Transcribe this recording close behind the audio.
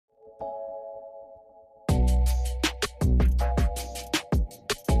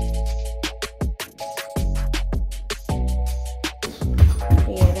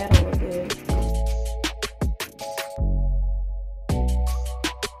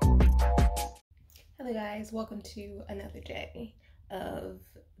Hello guys, welcome to another day of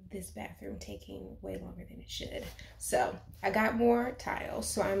this bathroom taking way longer than it should. So I got more tiles,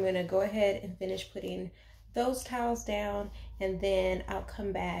 so I'm gonna go ahead and finish putting those tiles down, and then I'll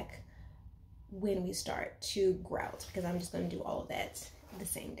come back when we start to grout, because I'm just gonna do all of that the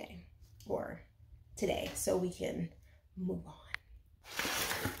same day or today so we can move on.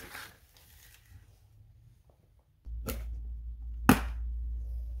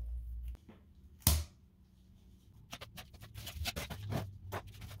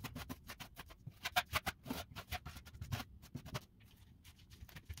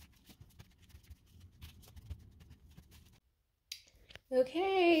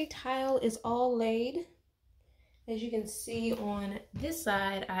 Okay, tile is all laid. As you can see on this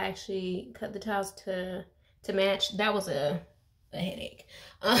side, I actually cut the tiles to match. That was a headache.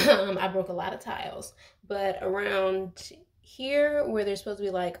 I broke a lot of tiles, but around here where there's supposed to be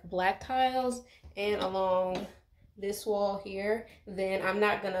like black tiles and along this wall here, then I'm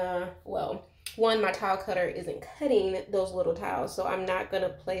not gonna, well, one, my tile cutter isn't cutting those little tiles, so I'm not gonna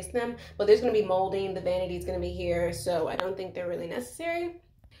place them, but there's gonna be molding, the vanity is gonna be here, so I don't think they're really necessary.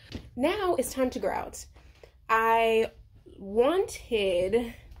 Now it's time to grout. I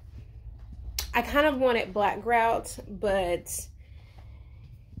kind of wanted black grout, but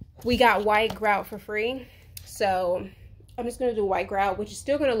we got white grout for free, so I'm just gonna do white grout, which is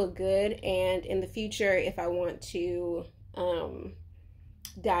still gonna look good, and in the future, if I want to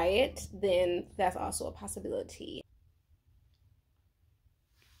dye it, then that's also a possibility.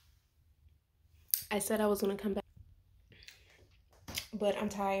 I said I was gonna come back, but I'm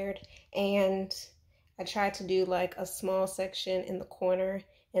tired, and I tried to do like a small section in the corner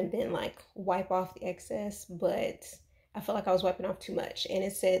and then like wipe off the excess, but I felt like I was wiping off too much, and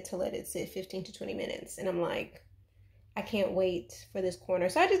it said to let it sit 15 to 20 minutes, and I'm like, I can't wait for this corner.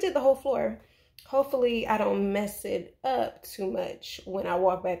 So I just did the whole floor. Hopefully I don't mess it up too much when I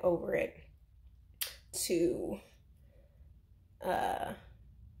walk back over it to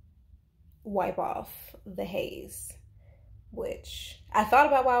wipe off the haze, which I thought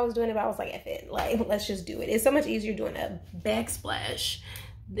about while I was doing it, but I was like, F it, like, let's just do it. It's so much easier doing a backsplash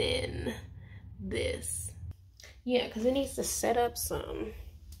than this. Yeah, because it needs to set up some.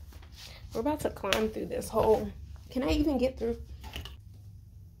 We're about to climb through this hole. Can I even get through?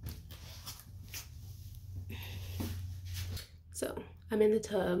 So I'm in the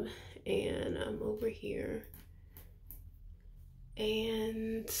tub and I'm over here,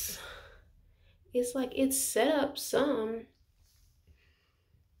 and it's like it's set up some,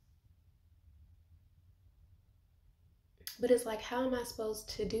 but it's like, how am I supposed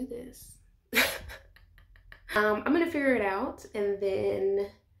to do this? I'm gonna figure it out, and then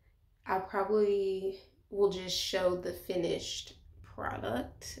I probably will just show the finished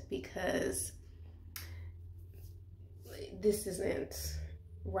product, because this isn't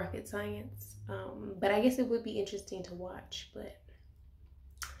rocket science, but I guess it would be interesting to watch. But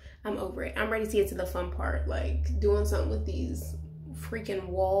I'm over it. I'm ready to get to the fun part, like doing something with these freaking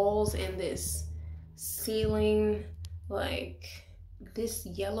walls and this ceiling. Like, this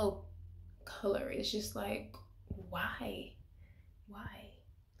yellow color is just like, why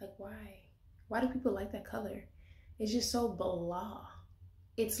like why do people like that color? It's just so blah.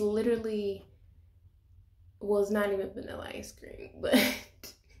 It's literally, well, it's not even vanilla ice cream, but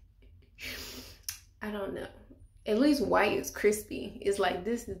I don't know. At least white is crispy. It's like,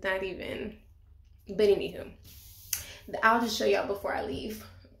 this is not even, but anywho, I'll just show y'all before I leave,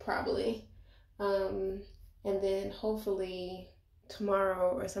 probably. And then hopefully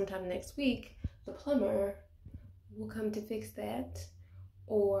tomorrow or sometime next week, the plumber will come to fix that,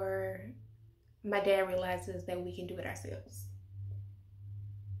 or my dad realizes that we can do it ourselves.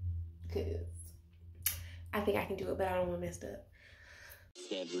 Because I think I can do it, but I don't want to mess it up.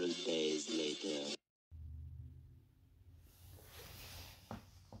 Several days later.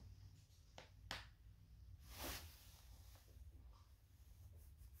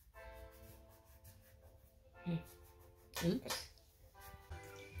 Oops.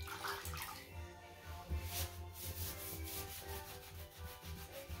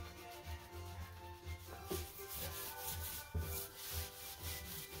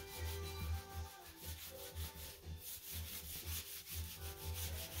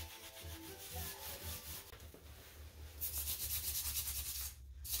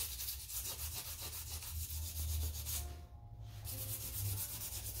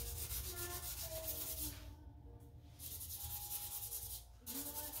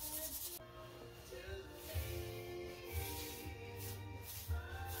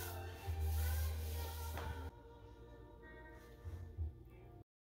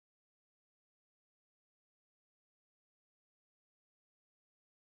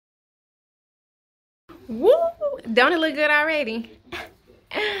 Woo! Don't it look good already?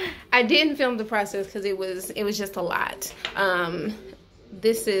 I didn't film the process because it was just a lot.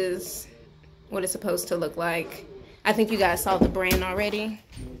 This is what it's supposed to look like. I think you guys saw the brand already.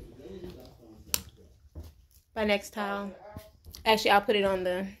 My next tile. Actually, I'll put it on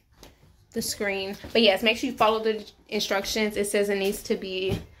the screen. But yes, make sure you follow the instructions. It says it needs to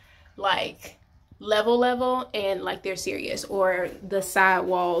be like level and like they're serious, or the side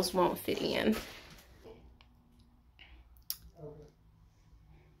walls won't fit in.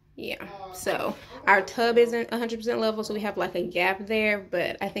 Yeah, so our tub isn't 100% level, so we have like a gap there,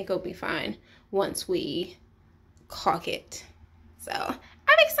 but I think it'll be fine once we caulk it. So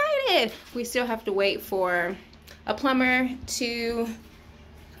I'm excited. We still have to wait for a plumber to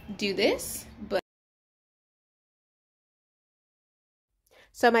do this, but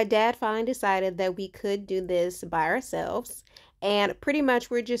so my dad finally decided that we could do this by ourselves, and pretty much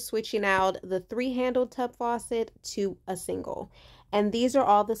we're just switching out the 3-handled tub faucet to a single. And these are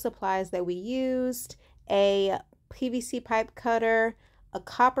all the supplies that we used: a PVC pipe cutter, a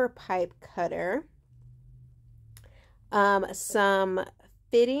copper pipe cutter, some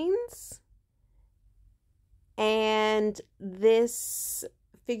fittings, and this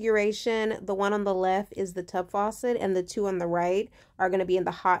figuration, the one on the left is the tub faucet, and the 2 on the right are going to be in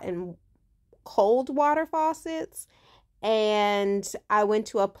the hot and cold water faucets. And I went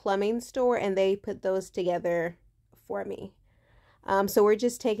to a plumbing store and they put those together for me. So we're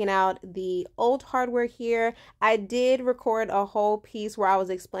just taking out the old hardware here. I did record a whole piece where I was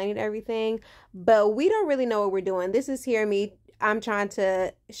explaining everything, but we don't really know what we're doing. This is me. I'm trying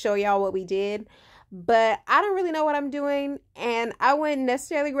to show y'all what we did, but I don't really know what I'm doing, and I wouldn't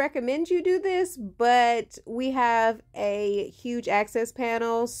necessarily recommend you do this, but we have a huge access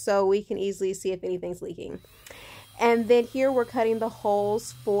panel so we can easily see if anything's leaking. And then here we're cutting the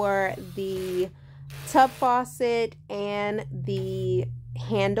holes for the tub faucet and the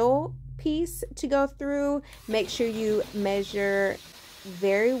handle piece to go through. Make sure you measure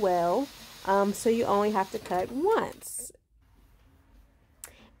very well, so you only have to cut once.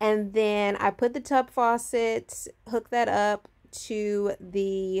 And then I put the tub faucet, hook that up to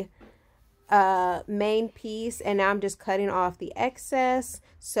the main piece, and now I'm just cutting off the excess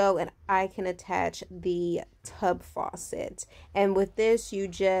so I can attach the tub faucet. And with this, you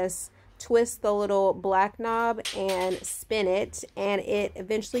just twist the little black knob and spin it, and it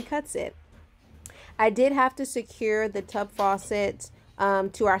eventually cuts it. I did have to secure the tub faucet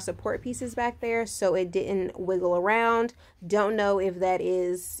to our support pieces back there so it didn't wiggle around. Don't know if that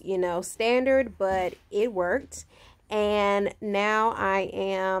is, you know, standard, but it worked. And now I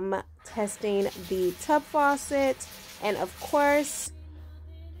am testing the tub faucet, and of course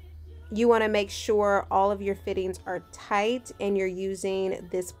you want to make sure all of your fittings are tight and you're using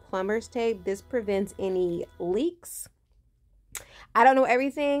this plumber's tape. This prevents any leaks. I don't know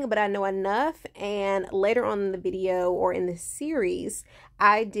everything, but I know enough. And later on in the video or in the series,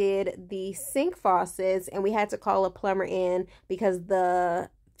 I did the sink faucets and we had to call a plumber in because the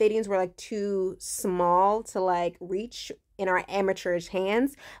fittings were like too small to like reach in our amateurish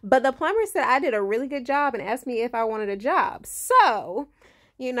hands. But the plumber said I did a really good job and asked me if I wanted a job. So,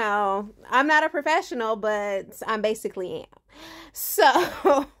 you know, I'm not a professional, but I basically am.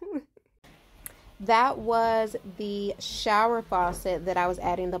 So that was the shower faucet that I was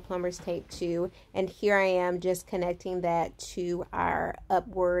adding the plumber's tape to. And here I am just connecting that to our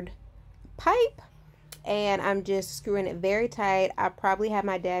upward pipe. And I'm just screwing it very tight. I probably had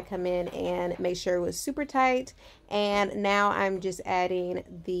my dad come in and make sure it was super tight. And now I'm just adding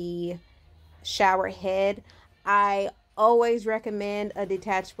the shower head. I always recommend a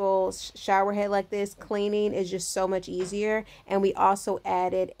detachable shower head like this. Cleaning is just so much easier. And we also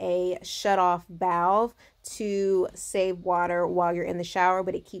added a shut-off valve to save water while you're in the shower,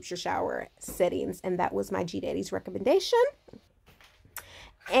 but it keeps your shower settings. And that was my G-Daddy's recommendation.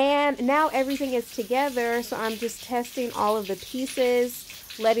 And now everything is together, so I'm just testing all of the pieces,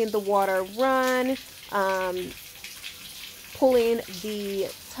 letting the water run, pulling the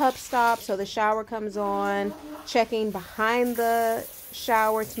tub stop so the shower comes on, checking behind the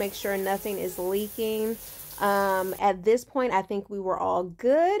shower to make sure nothing is leaking. At this point, I think we were all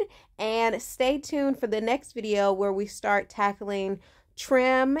good. And stay tuned for the next video where we start tackling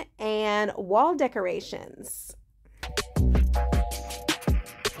trim and wall decorations.